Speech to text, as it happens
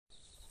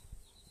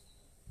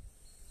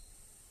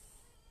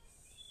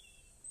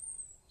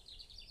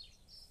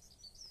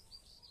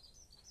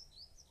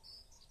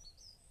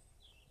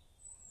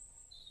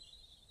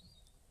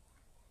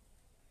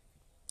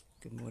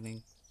Good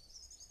morning.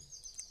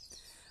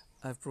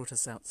 I've brought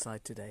us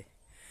outside today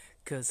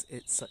because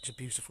it's such a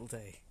beautiful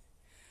day.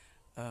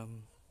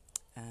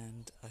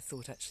 And I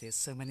thought actually, as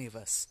so many of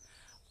us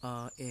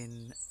are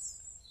in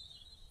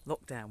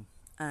lockdown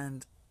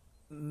and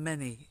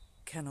many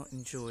cannot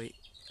enjoy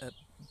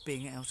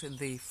being out in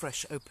the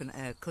fresh open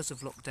air because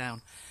of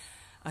lockdown,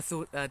 I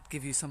thought I'd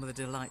give you some of the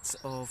delights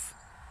of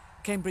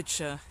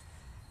Cambridgeshire,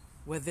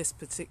 where this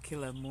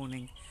particular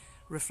morning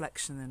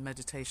reflection and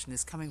meditation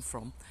is coming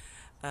from.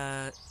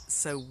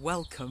 So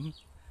welcome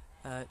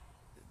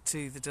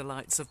to the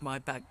delights of my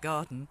back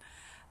garden,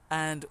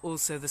 and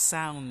also the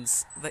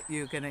sounds that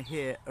you're going to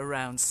hear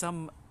around.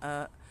 Some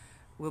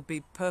will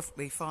be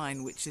perfectly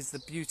fine, which is the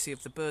beauty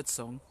of the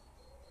birdsong.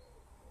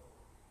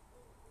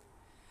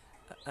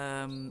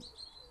 The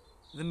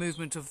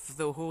movement of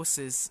the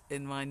horses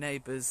in my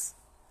neighbour's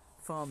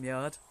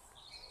farmyard.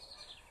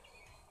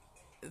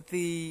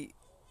 The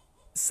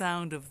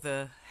sound of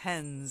the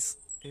hens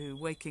who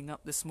waking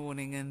up this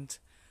morning and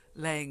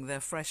laying their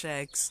fresh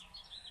eggs,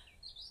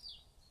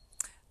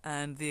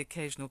 and the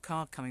occasional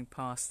car coming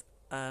past.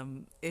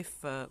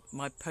 If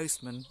my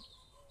postman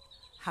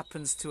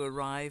happens to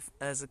arrive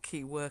as a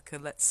key worker,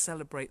 let's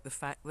celebrate the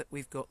fact that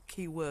we've got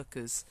key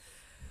workers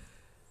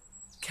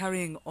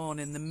carrying on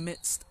in the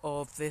midst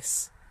of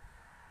this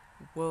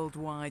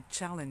worldwide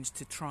challenge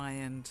to try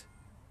and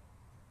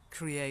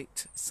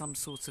create some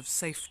sort of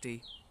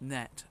safety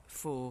net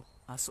for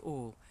us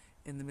all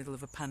in the middle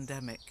of a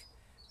pandemic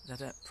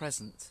that at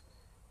present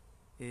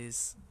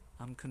is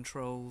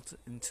uncontrolled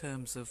in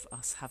terms of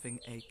us having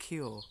a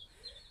cure.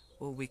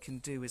 All we can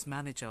do is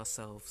manage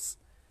ourselves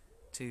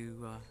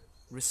to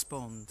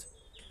respond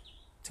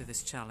to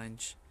this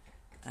challenge,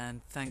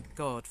 and thank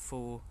God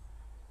for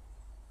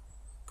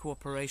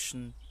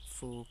cooperation,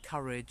 for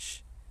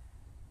courage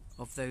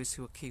of those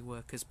who are key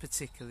workers,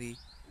 particularly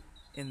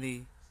in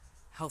the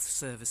health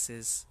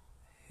services,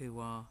 who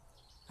are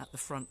at the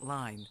front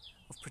line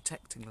of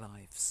protecting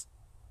lives.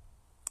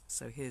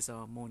 So here's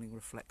our morning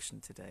reflection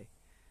today.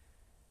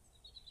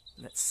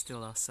 Let's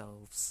still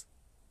ourselves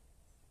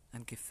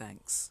and give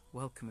thanks.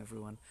 Welcome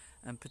everyone,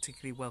 and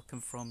particularly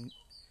welcome from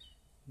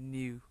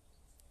new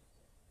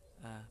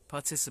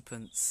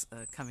participants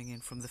coming in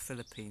from the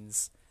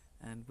Philippines,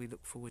 and we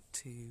look forward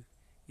to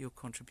your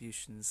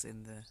contributions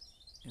in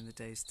the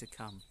days to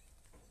come.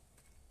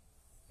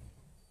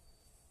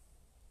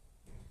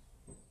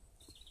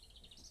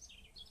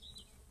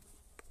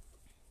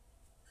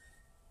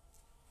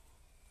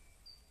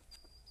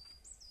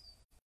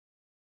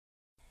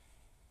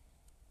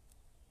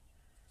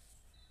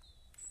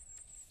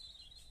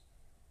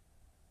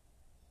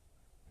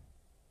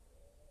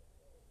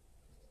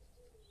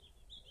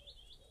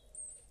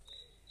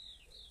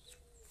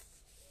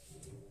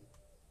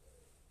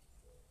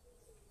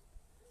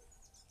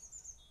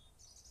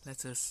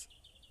 Let us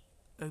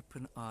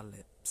open our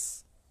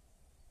lips,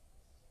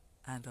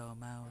 and our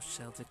mouths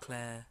shall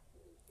declare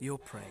your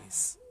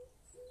praise.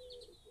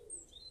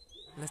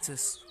 Let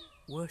us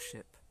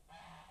worship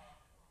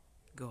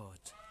God.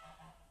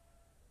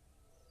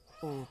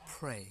 All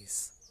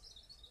praise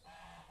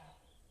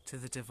to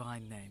the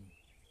divine name.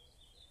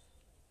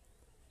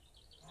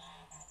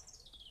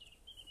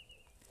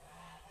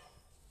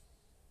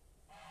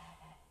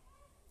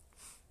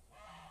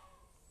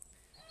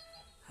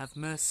 Have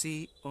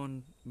mercy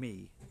on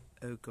me,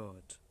 O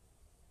God,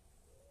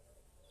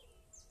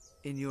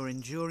 in your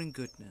enduring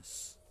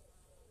goodness,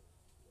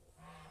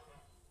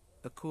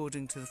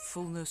 according to the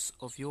fullness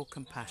of your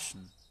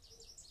compassion.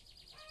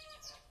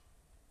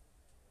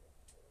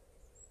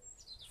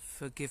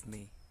 Forgive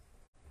me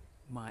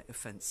my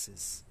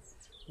offences.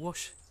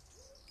 Wash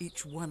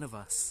each one of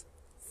us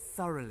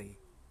thoroughly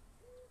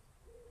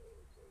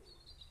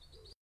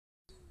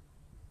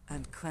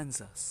and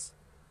cleanse us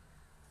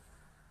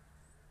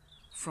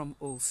from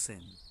all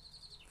sin,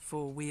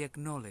 for we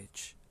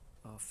acknowledge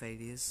our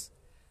failures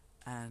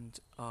and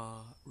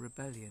our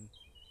rebellion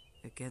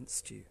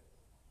against you.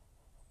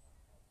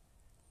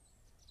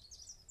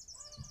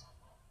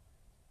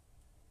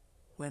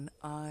 When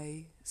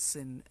I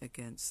sin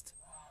against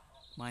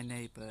my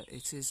neighbour,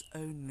 it is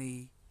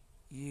only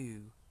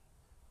you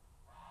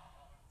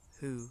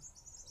who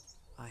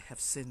I have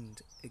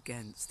sinned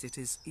against. It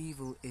is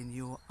evil in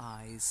your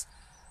eyes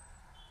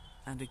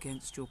and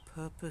against your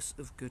purpose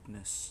of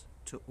goodness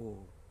to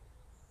all.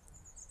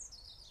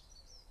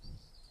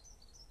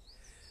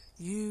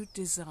 You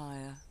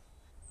desire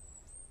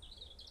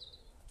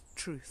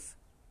truth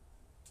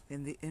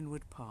in the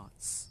inward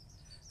parts,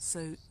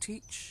 so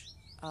teach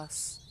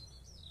us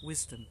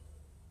wisdom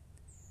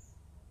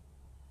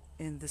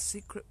in the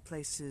secret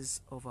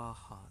places of our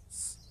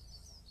hearts.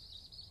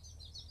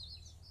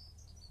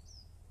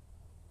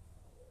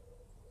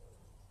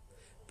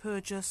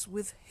 Purge us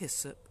with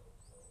hyssop,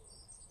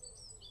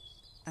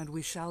 and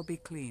we shall be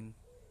clean.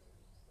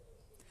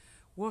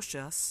 Wash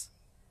us,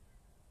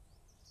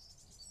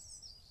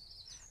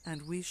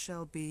 and we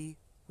shall be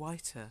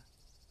whiter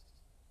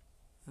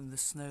than the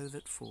snow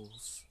that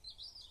falls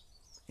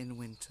in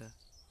winter.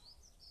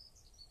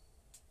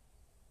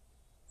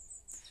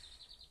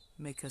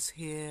 Make us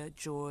hear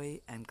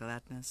joy and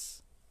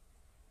gladness.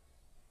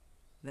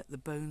 Let the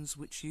bones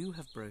which you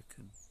have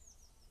broken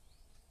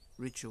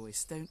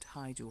rejoice. Don't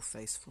hide your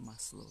face from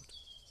us, Lord.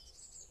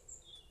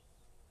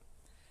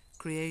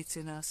 Create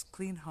in us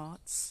clean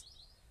hearts,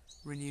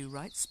 renew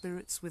right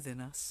spirits within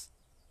us.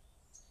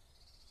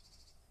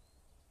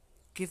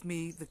 Give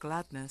me the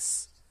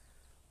gladness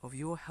of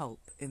your help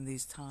in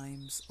these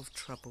times of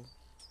trouble.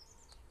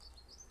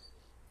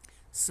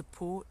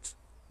 Support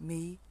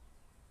me.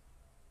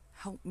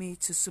 Help me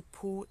to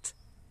support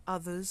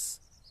others.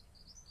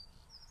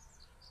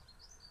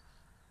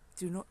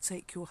 Do not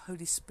take your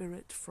Holy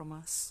Spirit from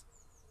us.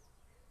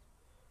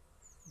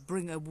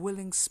 Bring a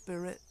willing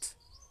spirit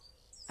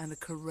and a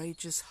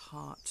courageous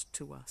heart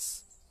to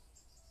us.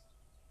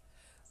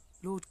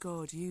 Lord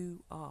God,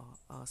 you are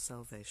our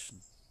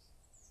salvation.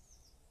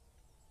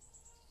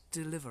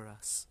 Deliver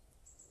us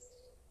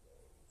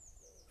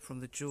from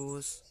the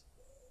jaws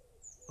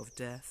of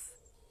death,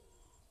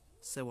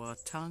 so our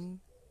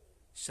tongue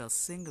shall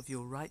sing of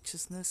your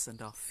righteousness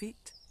and our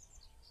feet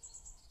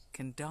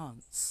can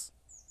dance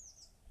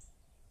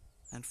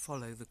and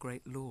follow the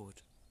great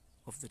Lord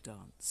of the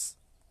dance.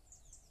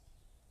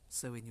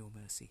 So in your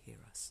mercy hear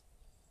us.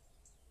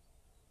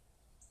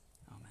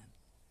 Amen.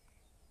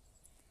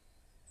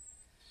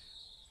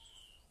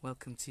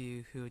 Welcome to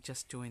you who are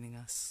just joining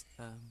us.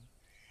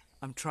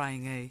 I'm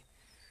trying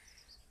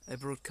a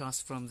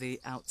broadcast from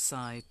the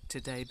outside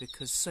today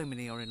because so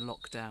many are in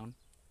lockdown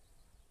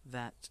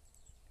that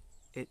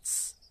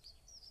it's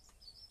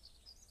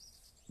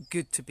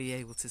good to be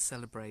able to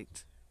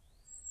celebrate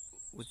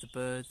with the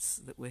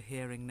birds that we're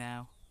hearing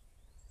now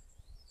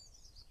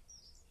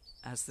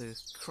as the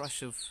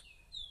crush of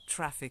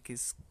traffic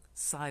is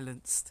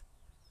silenced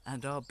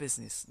and our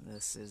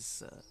businessness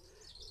is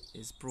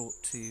brought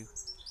to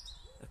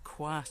a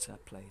quieter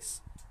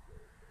place.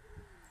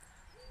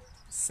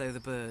 So the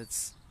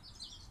birds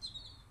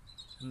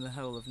and the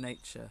whole of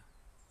nature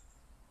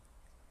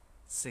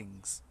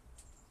sings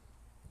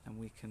and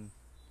we can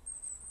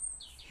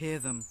hear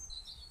them.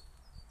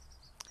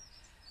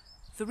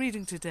 The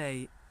reading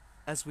today,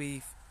 as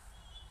we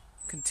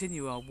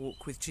continue our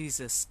walk with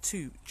Jesus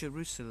to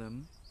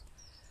Jerusalem,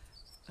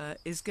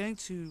 is going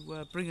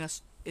to bring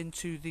us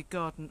into the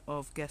Garden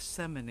of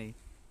Gethsemane,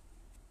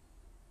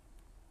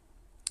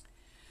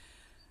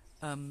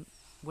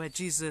 where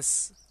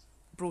Jesus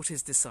brought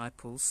his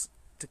disciples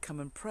to come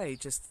and pray,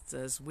 just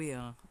as we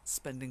are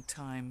spending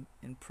time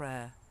in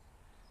prayer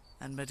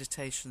and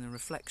meditation and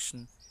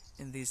reflection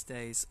in these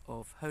days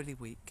of Holy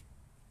Week.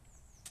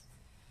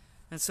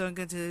 And so I'm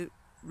going to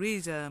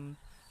read a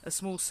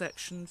small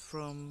section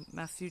from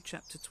Matthew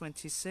chapter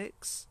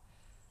 26,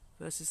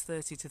 verses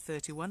 30 to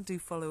 31. Do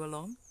follow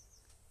along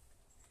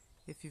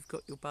if you've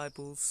got your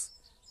Bibles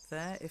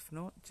there. If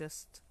not,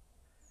 just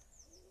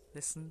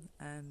listen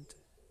and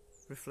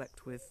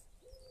reflect with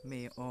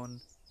me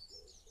on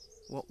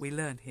what we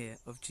learn here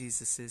of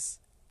Jesus's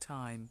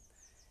time,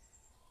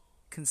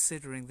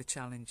 considering the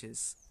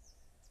challenges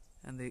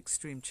and the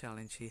extreme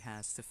challenge he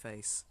has to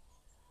face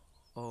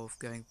of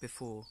going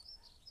before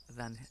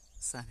the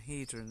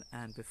Sanhedrin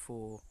and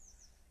before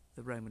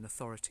the Roman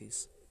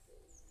authorities.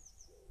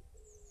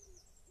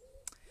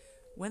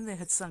 When they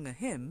had sung a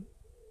hymn,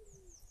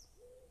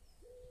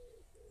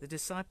 the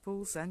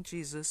disciples and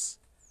Jesus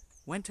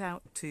went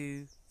out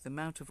to the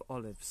Mount of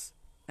Olives,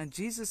 and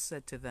Jesus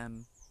said to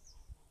them,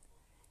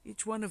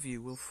 "Each one of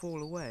you will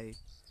fall away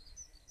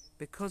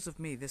because of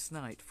me this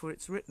night, for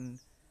it's written,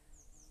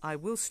 I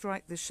will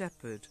strike the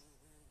shepherd,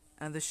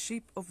 and the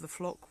sheep of the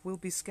flock will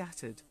be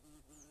scattered.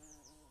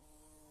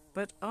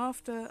 But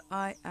after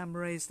I am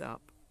raised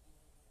up,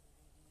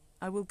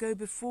 I will go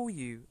before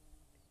you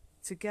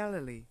to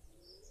Galilee."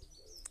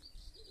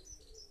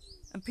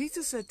 And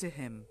Peter said to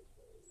him,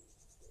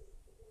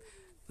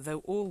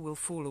 "Though all will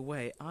fall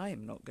away, I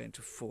am not going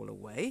to fall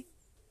away.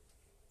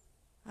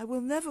 I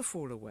will never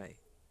fall away."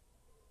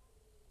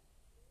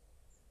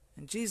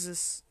 And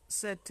Jesus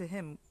said to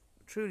him,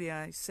 "Truly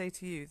I say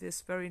to you,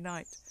 this very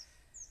night,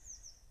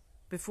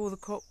 before the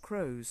cock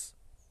crows,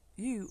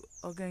 you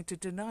are going to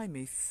deny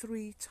me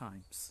 3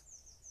 times.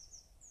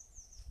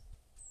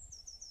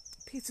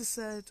 Peter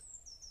said,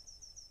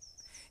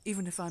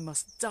 "Even if I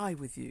must die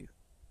with you,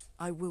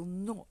 I will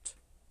not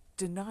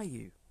deny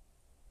you."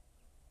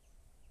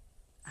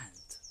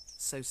 And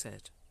so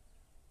said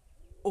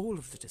all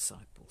of the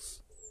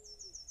disciples.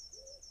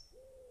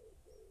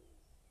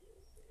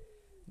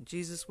 And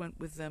Jesus went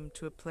with them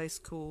to a place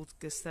called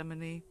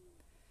Gethsemane,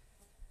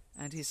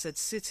 and he said,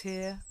 "Sit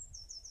here,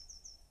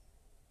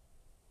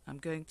 I'm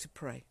going to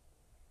pray."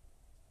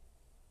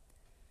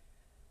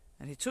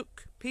 And he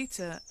took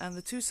Peter and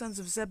the 2 sons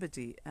of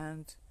Zebedee,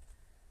 and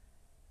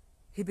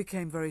he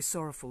became very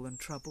sorrowful and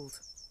troubled.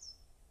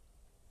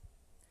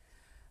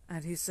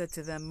 And he said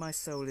to them, "My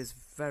soul is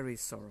very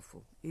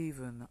sorrowful,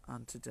 even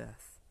unto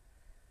death.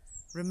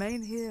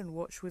 Remain here and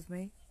watch with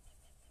me."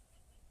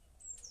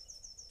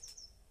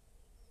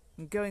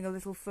 And going a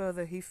little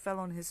further, he fell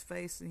on his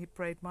face and he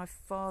prayed, "My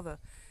Father,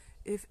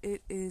 if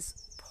it is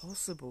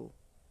possible,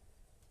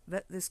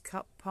 let this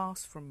cup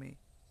pass from me.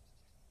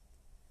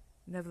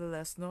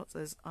 Nevertheless, not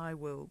as I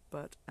will,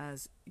 but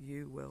as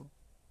you will.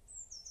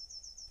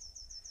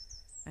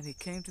 And he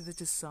came to the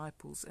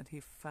disciples, and he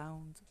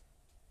found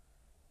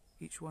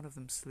each one of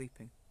them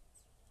sleeping.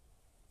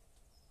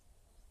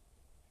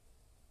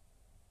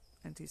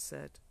 And he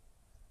said,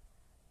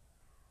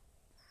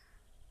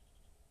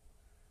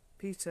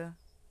 Peter,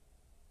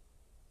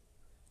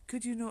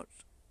 could you not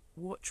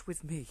watch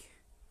with me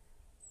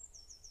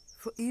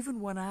for even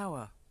 1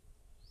 hour?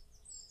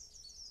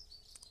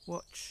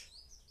 Watch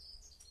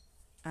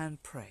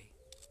and pray,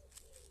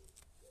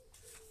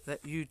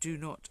 that you do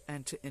not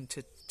enter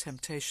into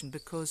temptation,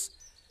 because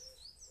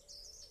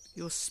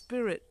your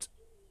spirit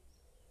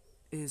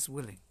is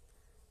willing,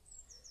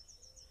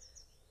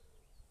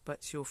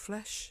 but your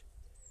flesh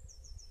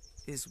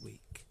is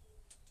weak.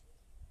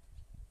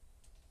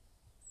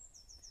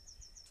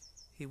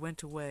 He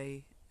went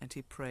away and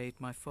he prayed,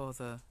 My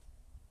Father,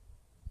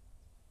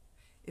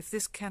 if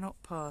this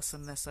cannot pass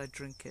unless I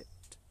drink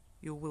it,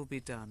 your will be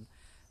done.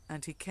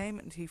 And he came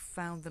and he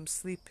found them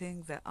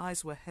sleeping, their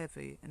eyes were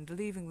heavy, and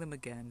leaving them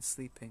again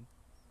sleeping.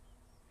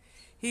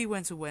 He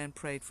went away and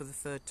prayed for the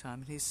 3rd time,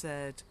 and he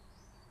said,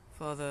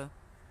 Father,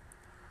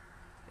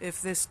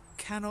 if this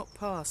cannot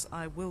pass,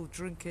 I will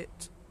drink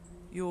it,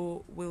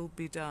 your will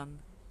be done.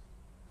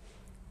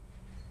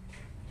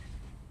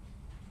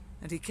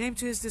 And he came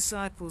to his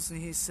disciples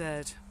and he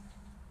said,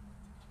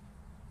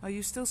 Are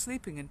you still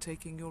sleeping and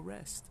taking your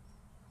rest?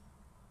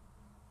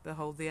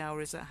 Behold, the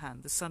hour is at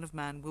hand. The Son of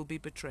Man will be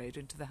betrayed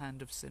into the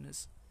hand of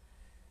sinners.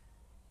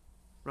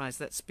 Rise,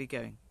 let's be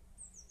going,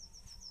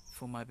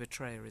 for my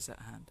betrayer is at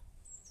hand.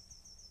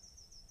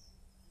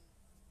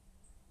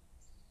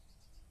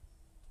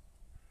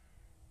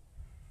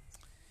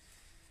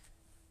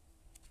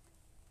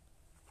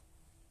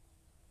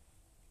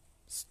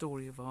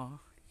 Story of our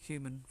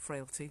human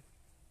frailty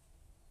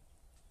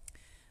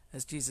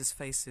as Jesus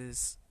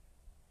faces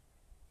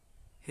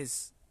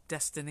his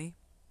destiny,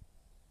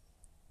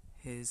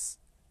 his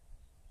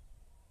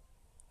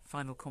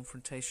final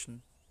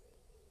confrontation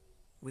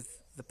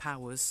with the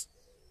powers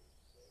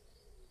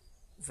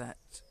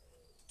that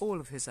all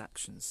of his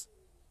actions,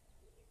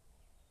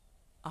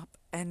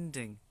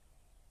 upending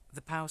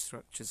the power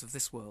structures of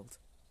this world,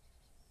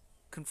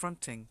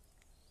 confronting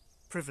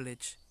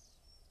privilege,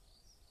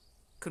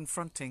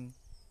 confronting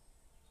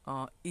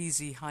our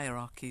easy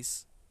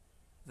hierarchies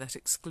that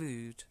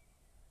exclude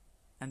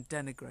and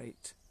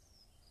denigrate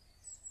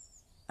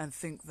and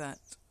think that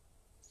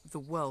the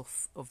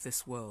wealth of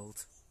this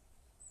world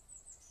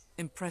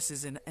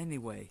impresses in any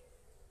way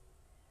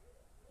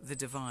the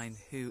divine,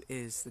 who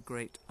is the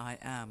great I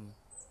am,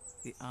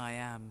 the I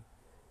am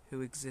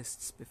who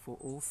exists before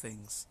all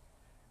things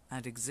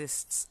and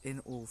exists in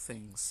all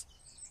things,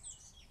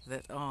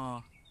 that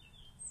our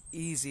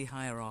easy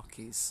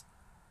hierarchies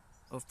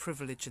of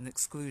privilege and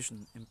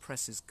exclusion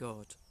impresses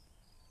God.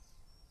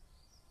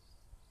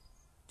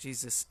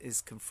 Jesus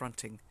is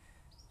confronting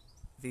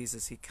these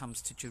as he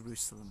comes to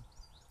Jerusalem,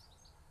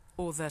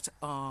 or that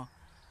our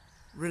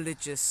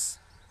religious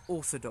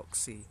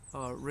orthodoxy,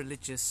 our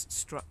religious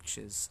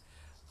structures,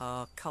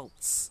 our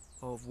cults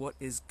of what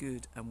is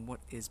good and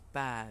what is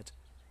bad,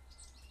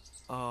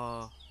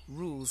 our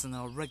rules and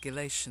our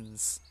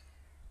regulations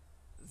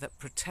that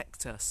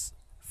protect us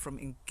from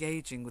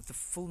engaging with the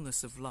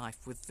fullness of life,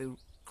 with the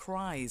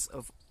cries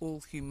of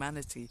all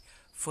humanity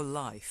for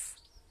life,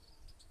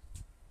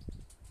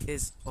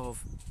 is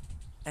of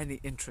any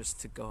interest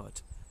to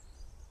God.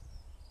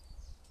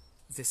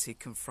 This he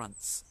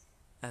confronts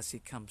as he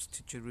comes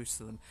to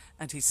Jerusalem,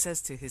 and he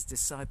says to his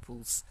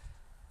disciples,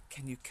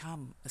 can you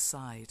come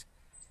aside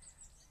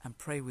and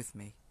pray with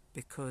me,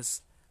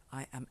 because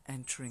I am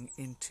entering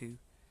into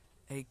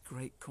a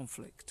great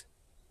conflict.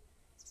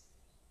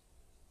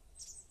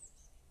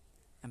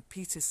 And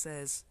Peter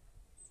says,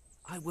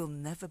 I will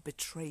never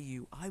betray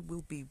you, I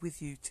will be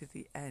with you to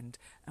the end.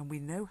 And we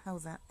know how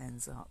that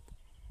ends up.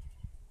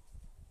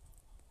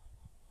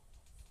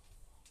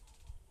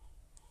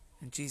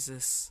 And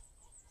Jesus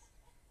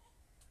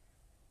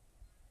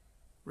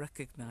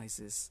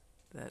recognizes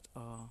that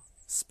our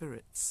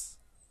spirits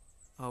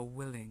are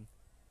willing,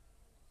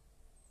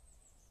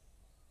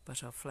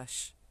 but our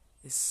flesh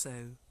is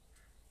so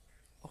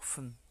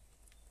often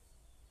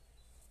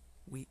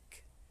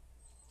weak.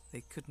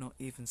 They could not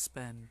even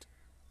spend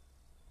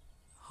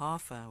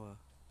half hour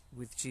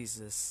with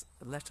Jesus,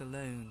 let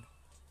alone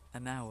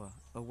an hour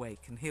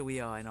awake. And here we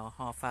are in our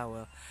half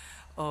hour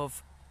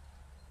of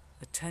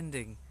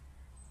attending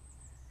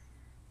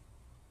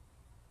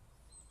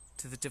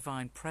to the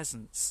divine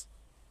presence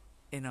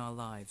in our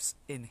lives,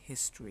 in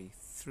history,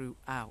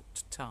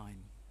 throughout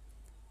time,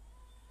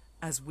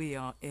 as we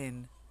are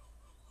in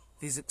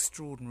these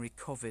extraordinary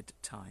COVID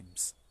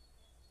times.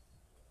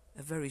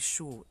 A very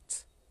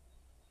short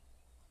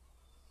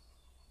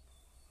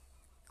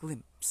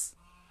glimpse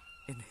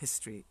in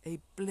history, a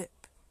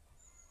blip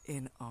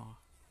in our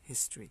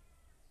history,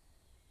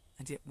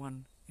 and yet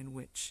one in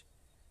which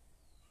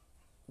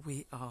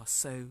we are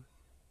so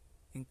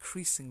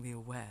increasingly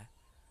aware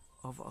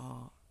of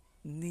our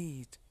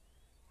need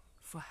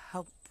for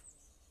help,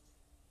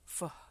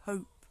 for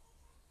hope,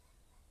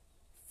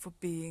 for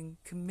being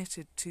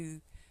committed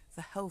to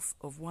the health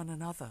of one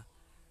another.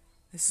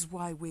 This is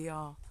why we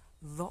are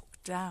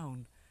locked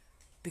down,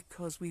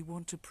 because we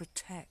want to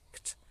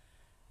protect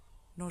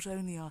not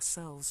only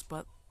ourselves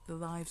but the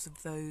lives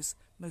of those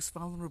most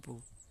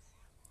vulnerable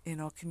in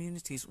our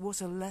communities.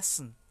 What a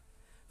lesson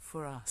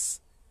for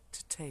us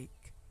to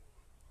take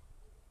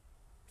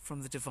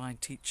from the divine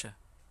teacher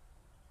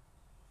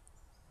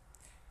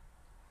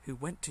who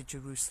went to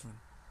Jerusalem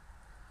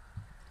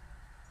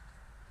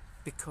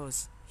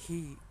because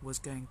he was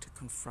going to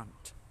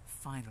confront,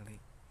 finally,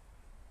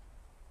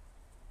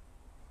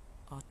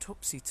 our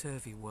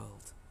topsy-turvy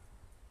world,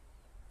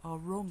 our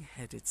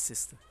wrong-headed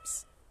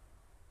systems,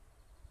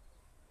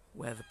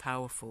 where the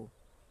powerful,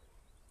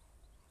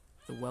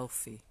 the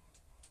wealthy,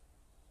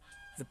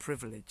 the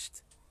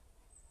privileged,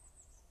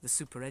 the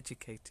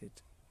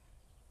super-educated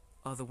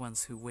are the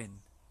ones who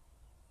win,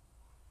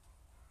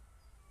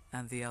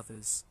 and the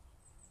others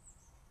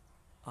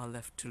are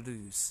left to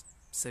lose.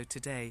 So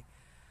today,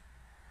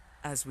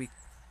 as we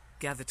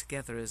gather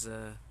together as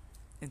an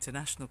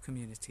international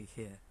community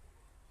here,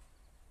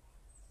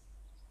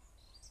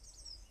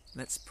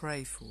 let's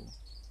pray for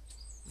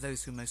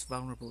those who are most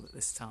vulnerable at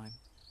this time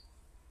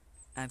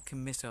and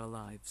commit our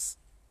lives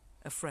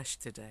afresh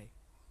today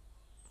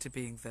to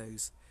being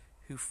those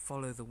who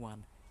follow the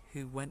one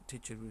who went to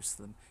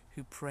Jerusalem,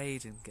 who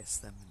prayed in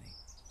Gethsemane.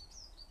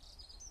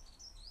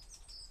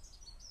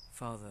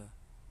 Father,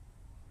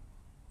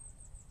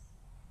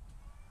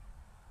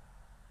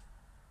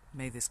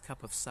 may this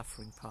cup of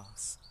suffering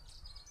pass,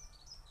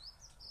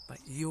 but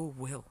your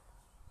will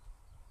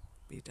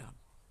be done.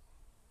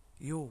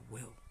 Your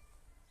will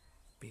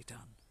be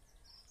done.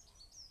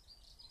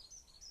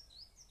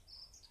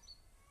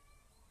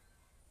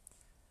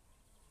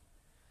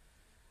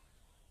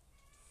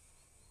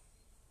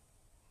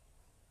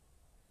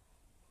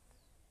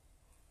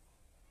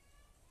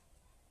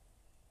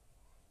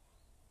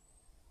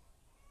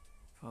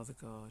 Father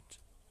God,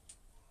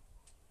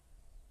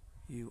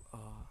 you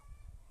are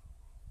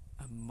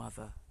a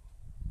mother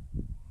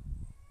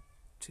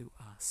to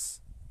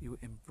us. You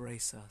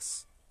embrace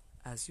us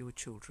as your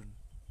children.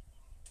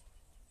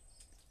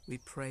 We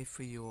pray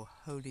for your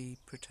holy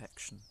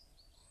protection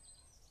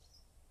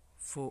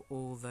for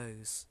all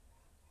those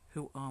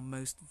who are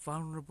most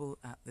vulnerable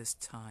at this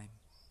time.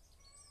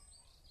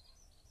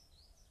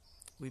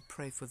 We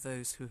pray for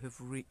those who have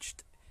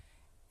reached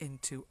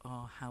into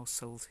our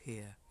household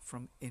here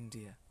from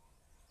India,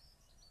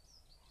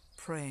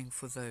 praying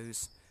for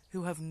those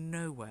who have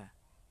nowhere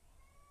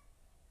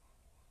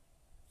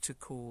to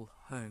call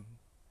home,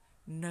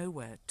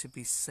 nowhere to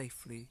be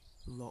safely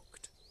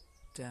locked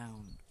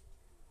down.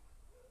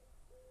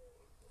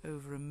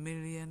 Over 1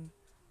 million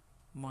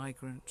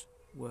migrant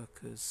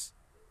workers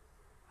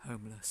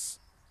homeless,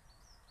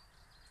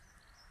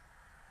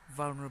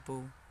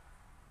 vulnerable,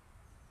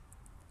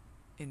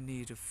 in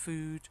need of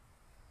food,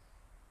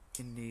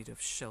 in need of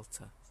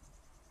shelter,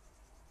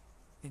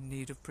 in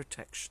need of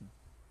protection.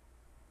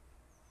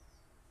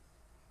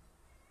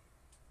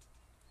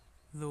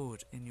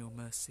 Lord, in your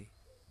mercy,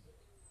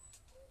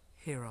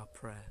 hear our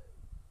prayer.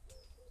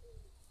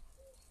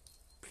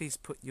 Please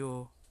put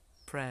your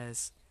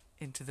prayers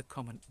into the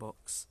comment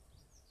box.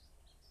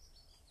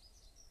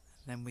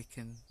 Then we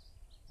can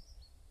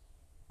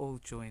all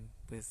join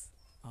with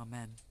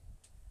Amen.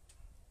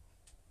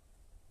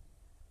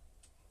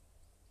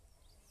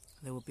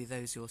 There will be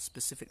those you're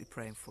specifically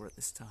praying for at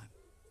this time,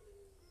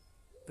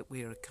 that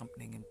we are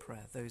accompanying in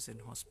prayer, those in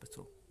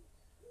hospital.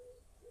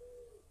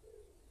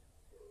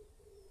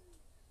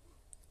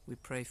 We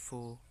pray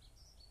for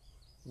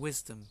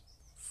wisdom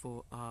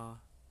for our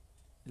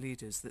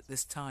leaders, that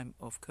this time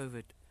of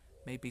COVID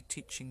may be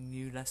teaching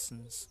new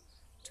lessons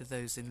to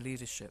those in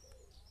leadership.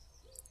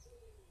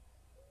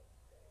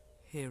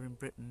 Here in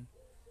Britain,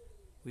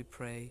 we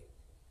pray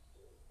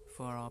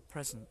for our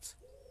present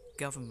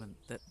government,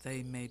 that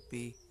they may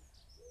be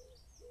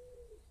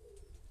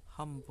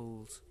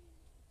humbled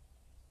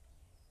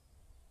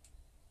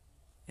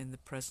in the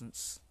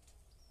presence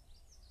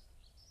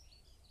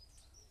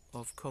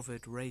of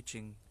COVID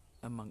raging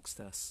amongst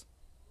us,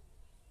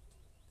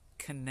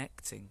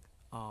 connecting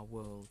our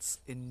worlds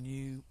in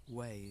new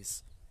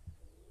ways.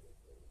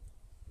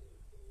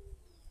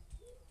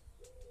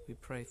 We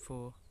pray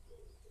for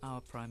our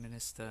Prime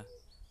Minister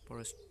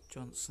Boris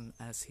Johnson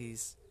as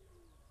he's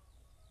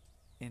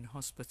in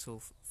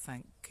hospital,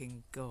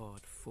 thanking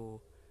God for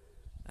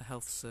a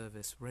health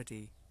service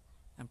ready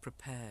and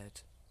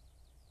prepared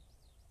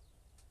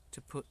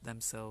to put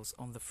themselves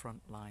on the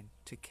front line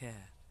to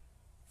care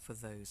for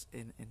those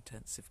in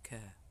intensive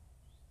care.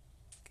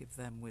 Give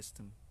them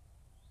wisdom.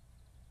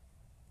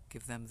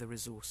 Give them the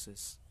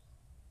resources.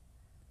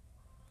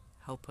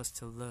 Help us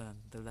to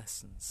learn the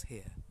lessons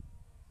here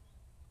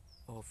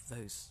of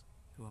those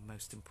who are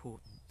most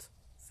important,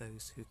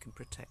 those who can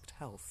protect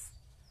health,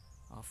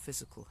 our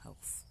physical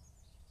health,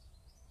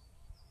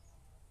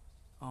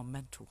 our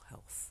mental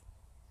health,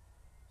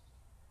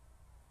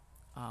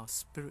 our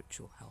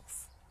spiritual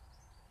health.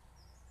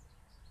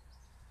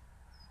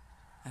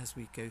 as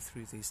we go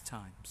through these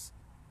times.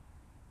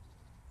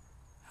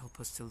 Help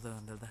us to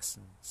learn the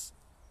lessons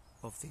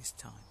of these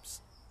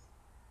times.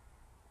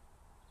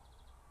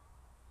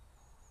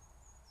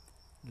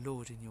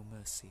 Lord, in your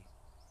mercy,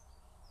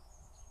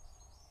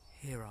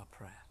 hear our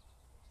prayer.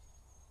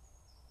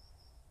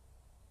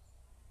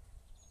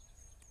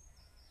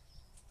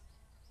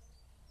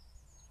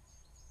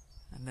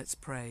 And let's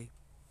pray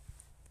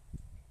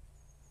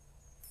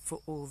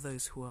for all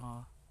those who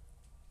are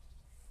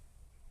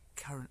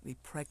currently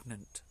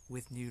pregnant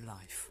with new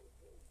life,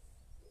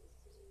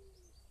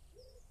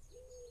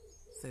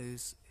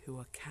 those who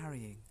are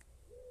carrying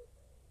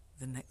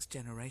the next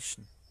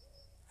generation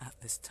at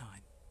this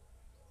time,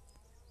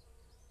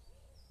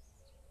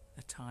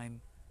 a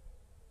time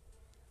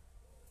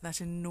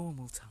that in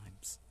normal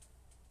times,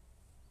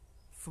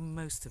 for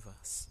most of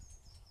us,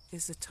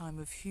 is a time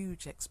of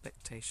huge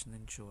expectation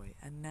and joy,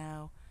 and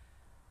now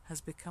has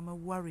become a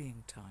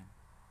worrying time.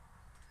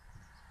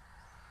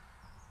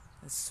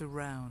 Let's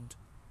surround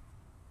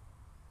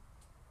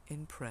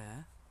in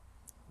prayer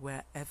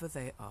wherever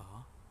they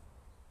are,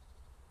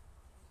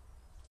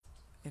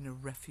 in a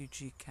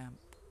refugee camp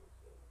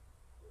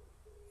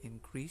in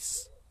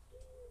Greece,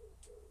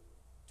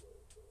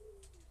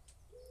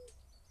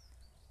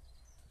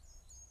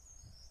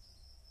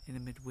 in a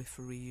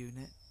midwifery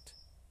unit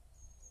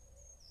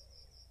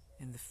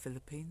in the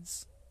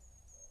Philippines,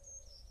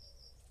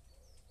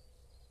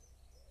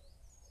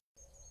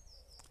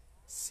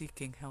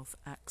 seeking health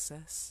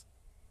access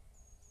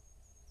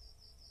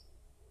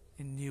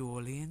in New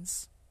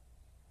Orleans,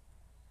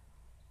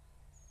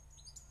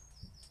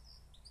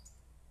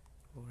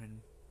 or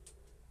in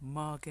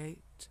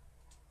Margate,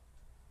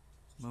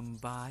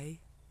 Mumbai,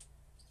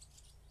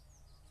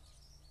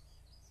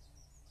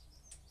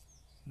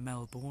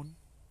 Melbourne,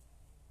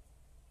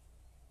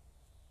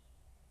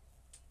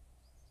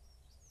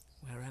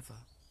 wherever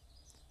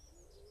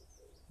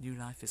new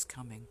life is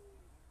coming.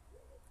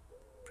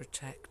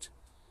 Protect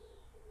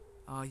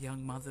our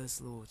young mothers,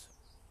 Lord.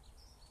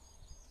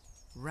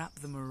 Wrap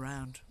them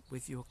around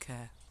with your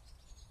care.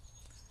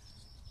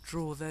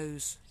 Draw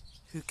those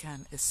who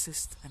can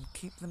assist and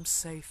keep them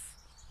safe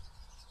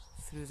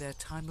through their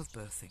time of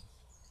birthing,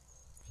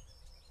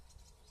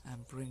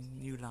 and bring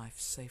new life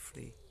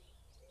safely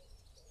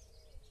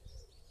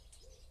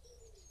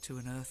to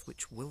an earth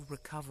which will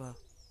recover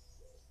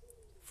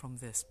from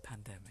this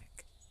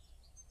pandemic,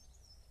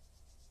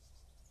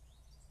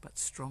 but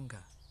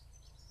stronger,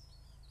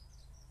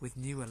 with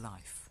newer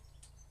life,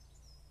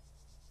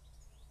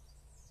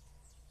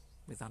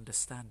 with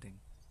understanding,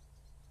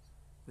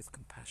 with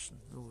compassion.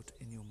 Lord,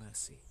 in your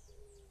mercy,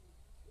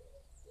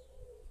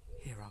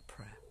 hear our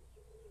prayer.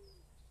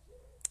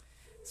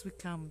 As we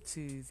come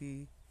to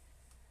the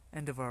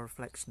end of our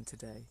reflection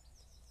today,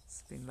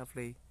 it's been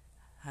lovely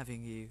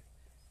having you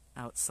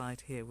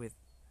outside here with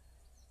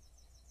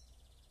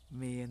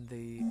me in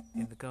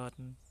the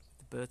garden,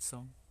 the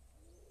birdsong.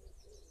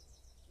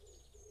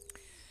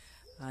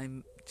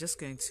 I'm just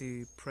going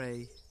to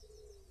pray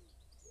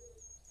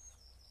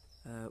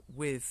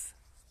with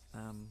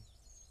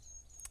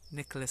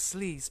Nicholas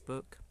Lee's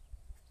book,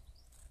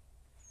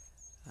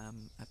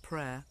 a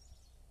prayer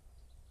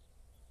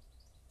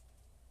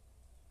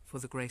for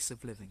the grace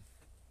of living.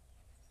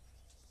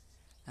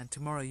 And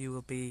tomorrow you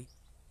will be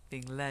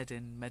being led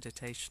in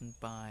meditation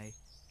by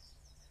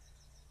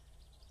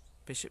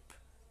Bishop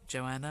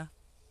Joanna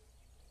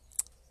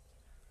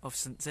of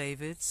St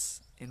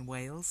David's in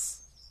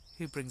Wales,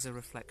 who brings a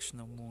reflection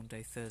on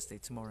Maunday Thursday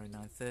tomorrow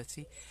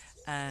 9:30,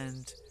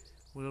 and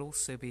we'll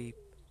also be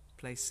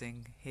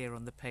placing here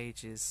on the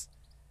pages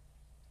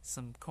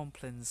some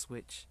complins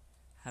which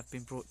have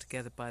been brought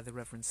together by the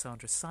Reverend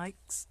Sandra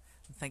Sykes.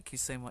 And thank you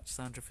so much,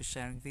 Sandra, for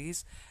sharing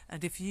these.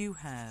 And if you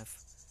have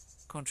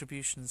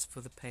contributions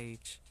for the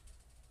page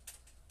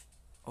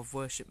of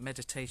worship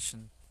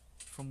meditation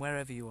from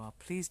wherever you are,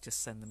 please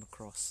just send them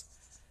across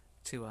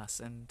to us,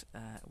 and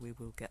we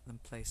will get them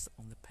placed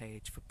on the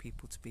page for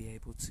people to be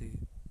able to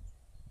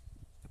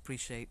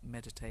appreciate,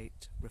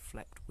 meditate,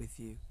 reflect with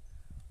you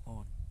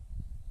on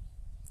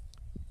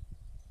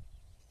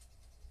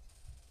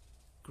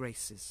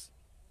graces.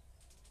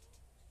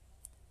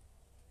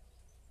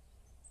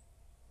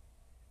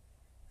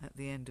 At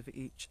the end of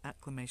each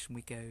acclamation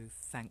we go,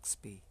 thanks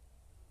be.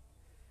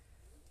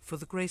 For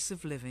the grace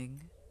of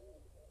living,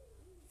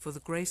 for the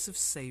grace of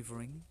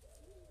savouring,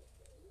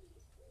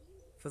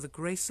 for the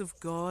grace of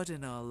God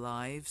in our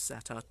lives,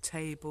 at our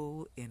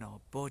table, in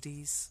our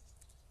bodies.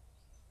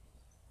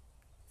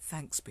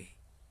 Thanks be.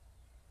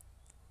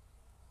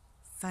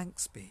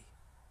 Thanks be.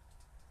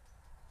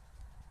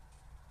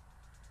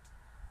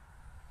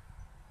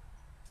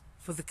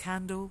 For the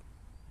candle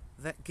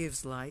that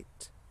gives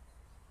light,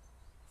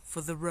 for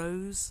the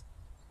rose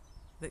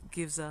that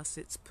gives us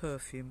its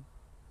perfume,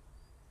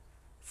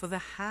 for the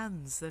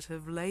hands that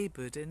have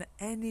laboured in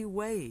any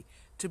way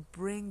to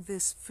bring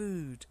this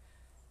food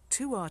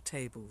to our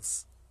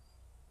tables,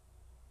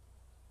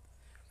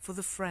 for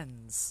the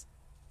friends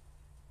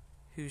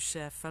who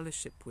share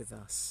fellowship with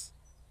us,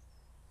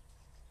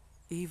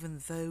 even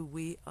though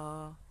we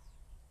are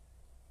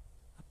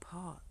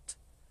apart.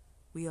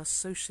 We are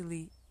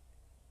socially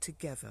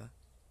together.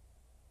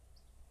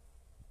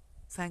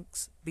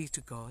 Thanks be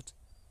to God.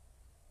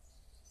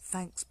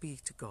 Thanks be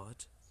to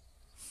God.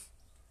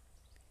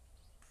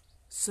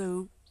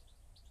 So,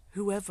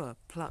 whoever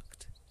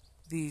plucked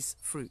these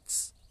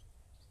fruits,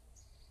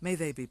 may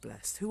they be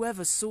blessed.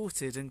 Whoever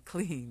sorted and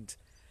cleaned,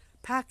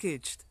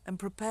 packaged and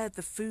prepared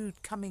the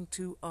food coming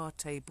to our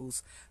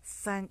tables,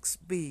 thanks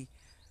be,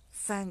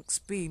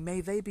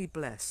 may they be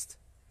blessed.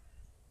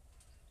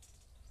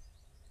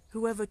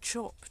 Whoever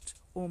chopped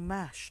or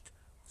mashed,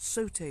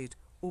 sautéed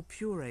or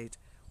pureed,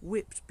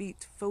 whipped,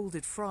 beat,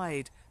 folded,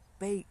 fried,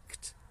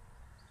 baked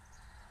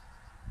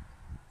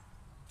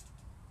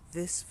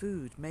this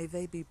food, may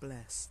they be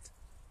blessed.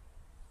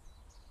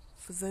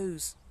 For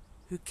those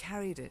who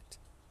carried it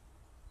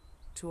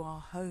to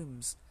our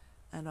homes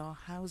and our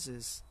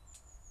houses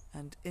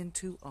and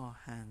into our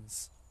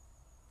hands,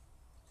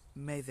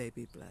 may they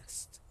be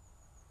blessed.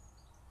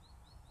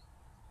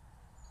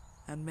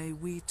 And may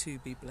we too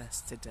be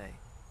blessed today.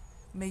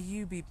 May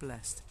you be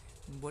blessed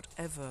in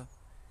whatever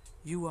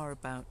you are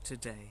about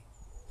today.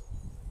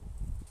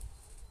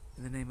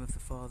 In the name of the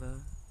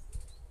Father,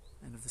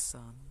 and of the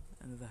Son,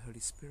 and of the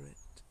Holy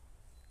Spirit,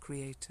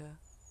 Creator,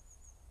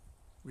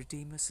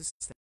 Redeemer,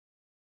 Sustainer.